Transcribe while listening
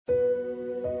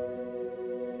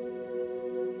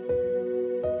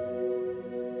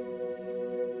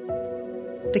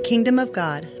The Kingdom of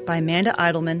God by Amanda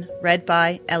Idleman, read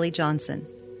by Ellie Johnson.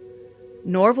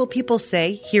 Nor will people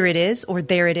say, "Here it is," or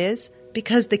 "There it is,"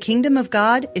 because the kingdom of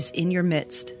God is in your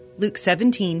midst. Luke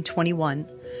 17:21.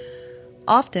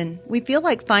 Often, we feel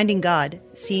like finding God,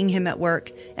 seeing Him at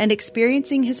work, and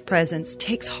experiencing His presence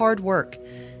takes hard work.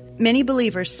 Many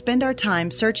believers spend our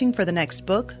time searching for the next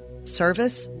book,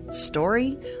 service,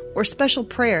 story, or special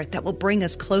prayer that will bring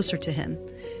us closer to Him.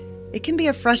 It can be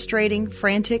a frustrating,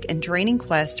 frantic, and draining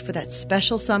quest for that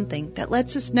special something that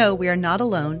lets us know we are not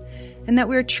alone and that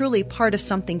we are truly part of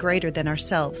something greater than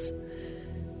ourselves.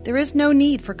 There is no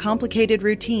need for complicated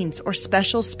routines or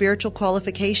special spiritual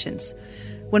qualifications.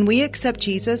 When we accept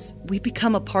Jesus, we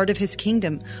become a part of His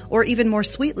kingdom, or even more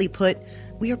sweetly put,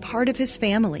 we are part of His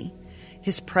family.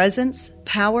 His presence,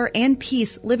 power, and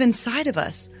peace live inside of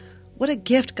us. What a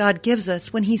gift God gives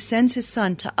us when He sends His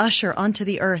Son to usher onto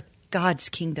the earth God's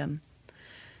kingdom.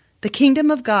 The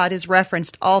kingdom of God is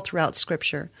referenced all throughout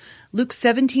Scripture. Luke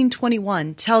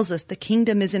 17:21 tells us the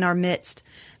kingdom is in our midst.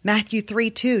 Matthew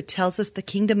 3:2 tells us the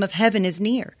kingdom of heaven is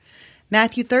near.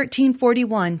 Matthew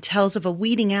 13:41 tells of a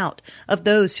weeding out of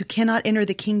those who cannot enter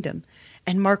the kingdom.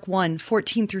 And Mark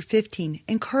 1:14-15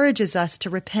 encourages us to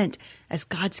repent as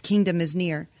God's kingdom is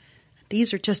near.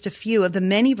 These are just a few of the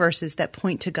many verses that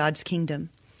point to God's kingdom.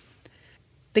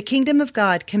 The kingdom of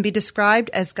God can be described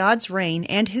as God's reign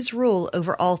and His rule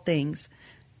over all things.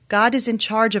 God is in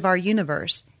charge of our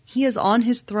universe. He is on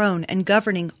His throne and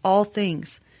governing all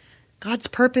things. God's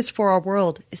purpose for our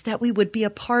world is that we would be a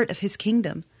part of His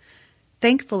kingdom.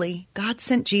 Thankfully, God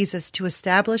sent Jesus to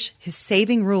establish His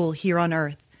saving rule here on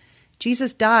earth.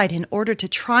 Jesus died in order to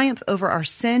triumph over our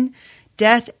sin,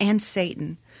 death, and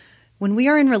Satan. When we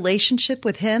are in relationship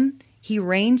with Him, He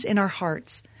reigns in our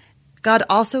hearts. God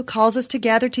also calls us to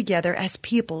gather together as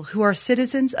people who are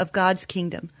citizens of God's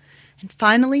kingdom. And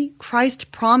finally,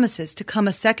 Christ promises to come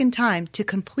a second time to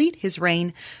complete His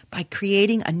reign by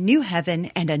creating a new heaven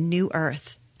and a new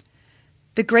earth.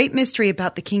 The great mystery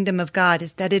about the kingdom of God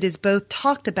is that it is both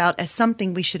talked about as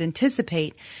something we should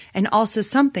anticipate and also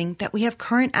something that we have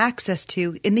current access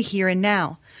to in the here and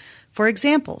now. For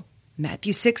example,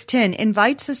 Matthew 6:10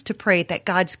 invites us to pray that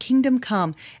God's kingdom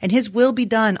come and His will be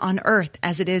done on earth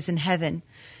as it is in heaven.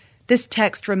 This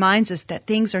text reminds us that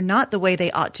things are not the way they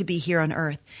ought to be here on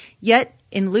earth. Yet,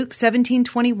 in Luke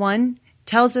 17:21,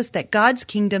 tells us that God's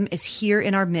kingdom is here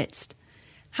in our midst.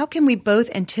 How can we both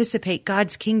anticipate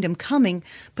God's kingdom coming,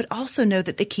 but also know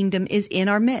that the kingdom is in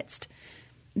our midst?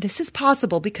 This is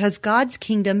possible because God's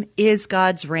kingdom is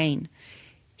God's reign.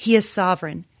 He is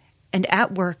sovereign and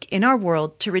at work in our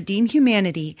world to redeem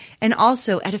humanity, and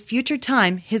also at a future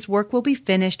time His work will be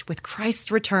finished with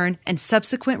Christ's return and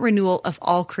subsequent renewal of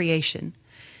all creation.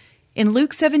 In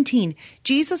Luke 17,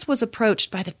 Jesus was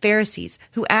approached by the Pharisees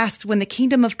who asked when the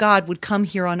kingdom of God would come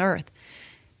here on earth.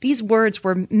 These words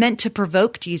were meant to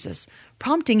provoke Jesus,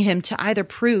 prompting Him to either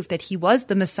prove that He was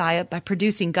the Messiah by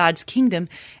producing God's kingdom,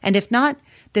 and if not,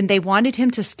 then they wanted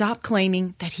Him to stop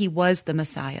claiming that He was the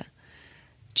Messiah.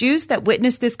 Jews that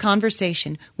witnessed this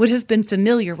conversation would have been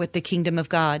familiar with the kingdom of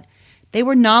God. They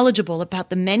were knowledgeable about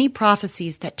the many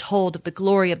prophecies that told of the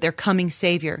glory of their coming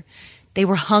Savior. They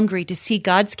were hungry to see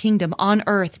God's kingdom on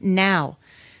earth now.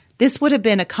 This would have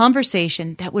been a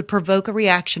conversation that would provoke a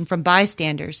reaction from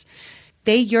bystanders.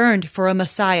 They yearned for a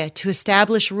Messiah to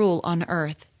establish rule on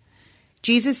earth.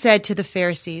 Jesus said to the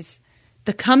Pharisees,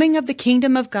 "The coming of the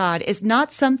kingdom of God is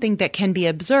not something that can be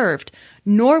observed,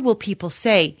 nor will people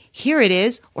say, 'Here it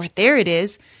is,' or 'There it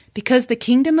is,' because the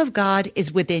kingdom of God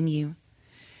is within you."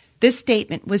 This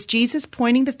statement was Jesus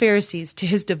pointing the Pharisees to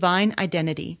His divine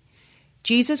identity.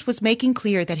 Jesus was making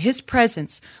clear that His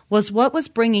presence was what was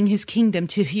bringing His kingdom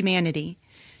to humanity.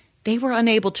 They were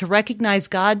unable to recognize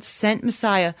God's sent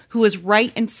Messiah who was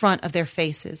right in front of their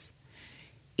faces.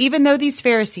 Even though these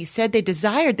Pharisees said they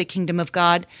desired the kingdom of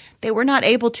God, they were not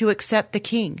able to accept the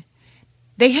king.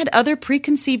 They had other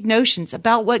preconceived notions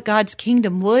about what God's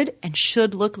kingdom would and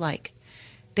should look like.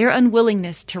 Their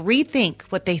unwillingness to rethink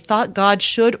what they thought God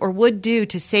should or would do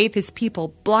to save His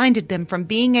people blinded them from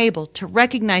being able to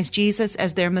recognize Jesus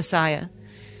as their Messiah.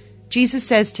 Jesus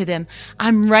says to them,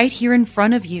 "I'm right here in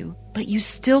front of you, but you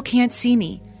still can't see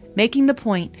me," making the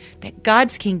point that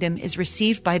God's kingdom is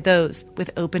received by those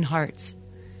with open hearts.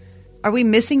 Are we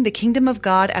missing the kingdom of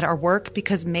God at our work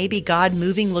because maybe God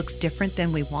moving looks different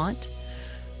than we want?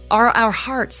 Are our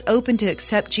hearts open to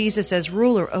accept Jesus as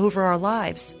ruler over our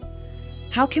lives?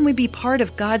 How can we be part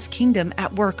of God's kingdom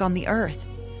at work on the earth?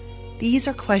 These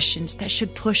are questions that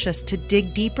should push us to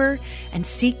dig deeper and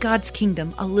seek God's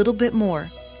kingdom a little bit more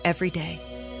every day.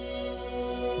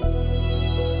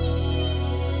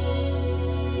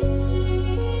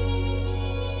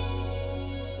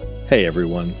 Hey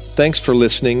everyone, thanks for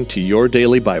listening to Your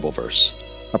Daily Bible Verse,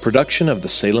 a production of the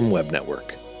Salem Web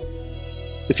Network.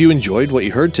 If you enjoyed what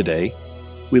you heard today,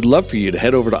 we'd love for you to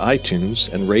head over to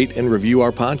iTunes and rate and review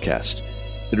our podcast.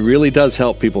 It really does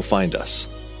help people find us.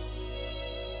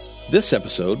 This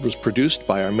episode was produced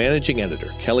by our managing editor,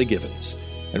 Kelly Givens,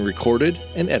 and recorded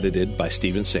and edited by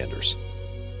Stephen Sanders.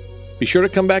 Be sure to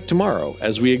come back tomorrow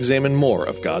as we examine more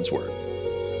of God's Word.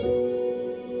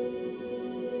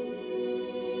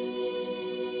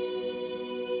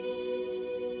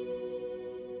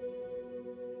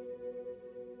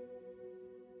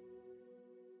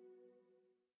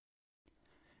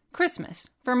 Christmas.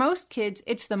 For most kids,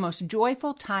 it's the most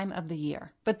joyful time of the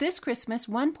year. But this Christmas,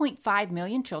 1.5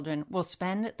 million children will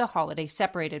spend the holiday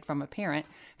separated from a parent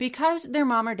because their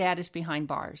mom or dad is behind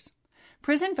bars.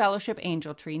 Prison Fellowship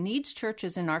Angel Tree needs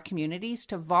churches in our communities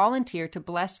to volunteer to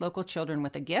bless local children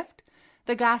with a gift,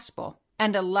 the gospel,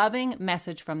 and a loving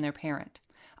message from their parent.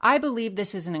 I believe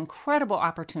this is an incredible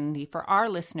opportunity for our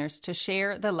listeners to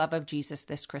share the love of Jesus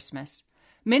this Christmas.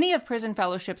 Many of Prison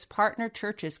Fellowship's partner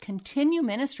churches continue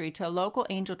ministry to local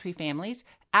Angel Tree families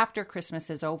after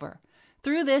Christmas is over.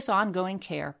 Through this ongoing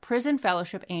care, Prison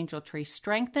Fellowship Angel Tree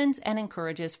strengthens and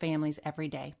encourages families every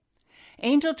day.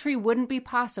 Angel Tree wouldn't be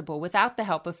possible without the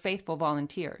help of faithful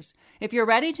volunteers. If you're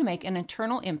ready to make an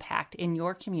eternal impact in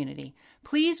your community,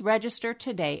 please register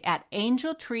today at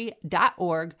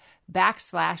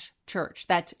angeltree.org/church.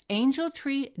 That's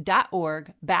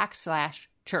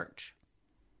angeltree.org/church.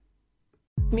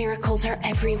 Miracles are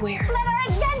everywhere. Let our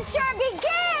adventure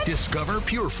begin! Discover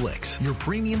PureFlix, your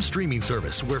premium streaming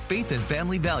service where faith and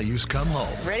family values come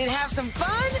home. Ready to have some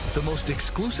fun? The most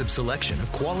exclusive selection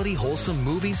of quality, wholesome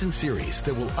movies and series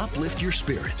that will uplift your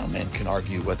spirit. A man can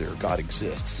argue whether God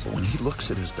exists, but when he looks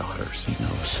at his daughters, he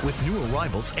knows. With new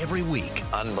arrivals every week.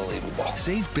 Unbelievable.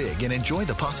 Save big and enjoy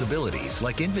the possibilities,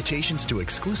 like invitations to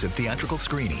exclusive theatrical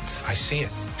screenings. I see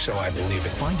it, so I believe it.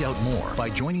 Find out more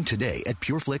by joining today at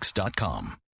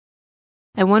pureflix.com.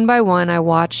 And one by one, I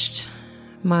watched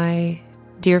my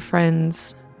dear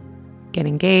friends get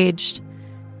engaged,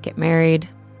 get married,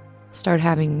 start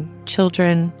having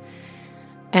children.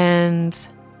 And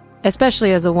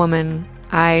especially as a woman,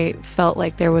 I felt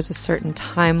like there was a certain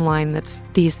timeline that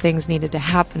these things needed to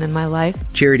happen in my life.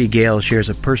 Charity Gale shares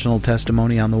a personal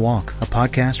testimony on The Walk, a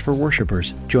podcast for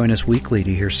worshipers. Join us weekly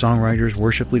to hear songwriters,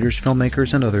 worship leaders,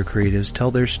 filmmakers, and other creatives tell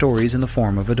their stories in the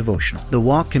form of a devotional. The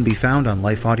Walk can be found on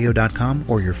lifeaudio.com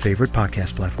or your favorite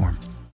podcast platform.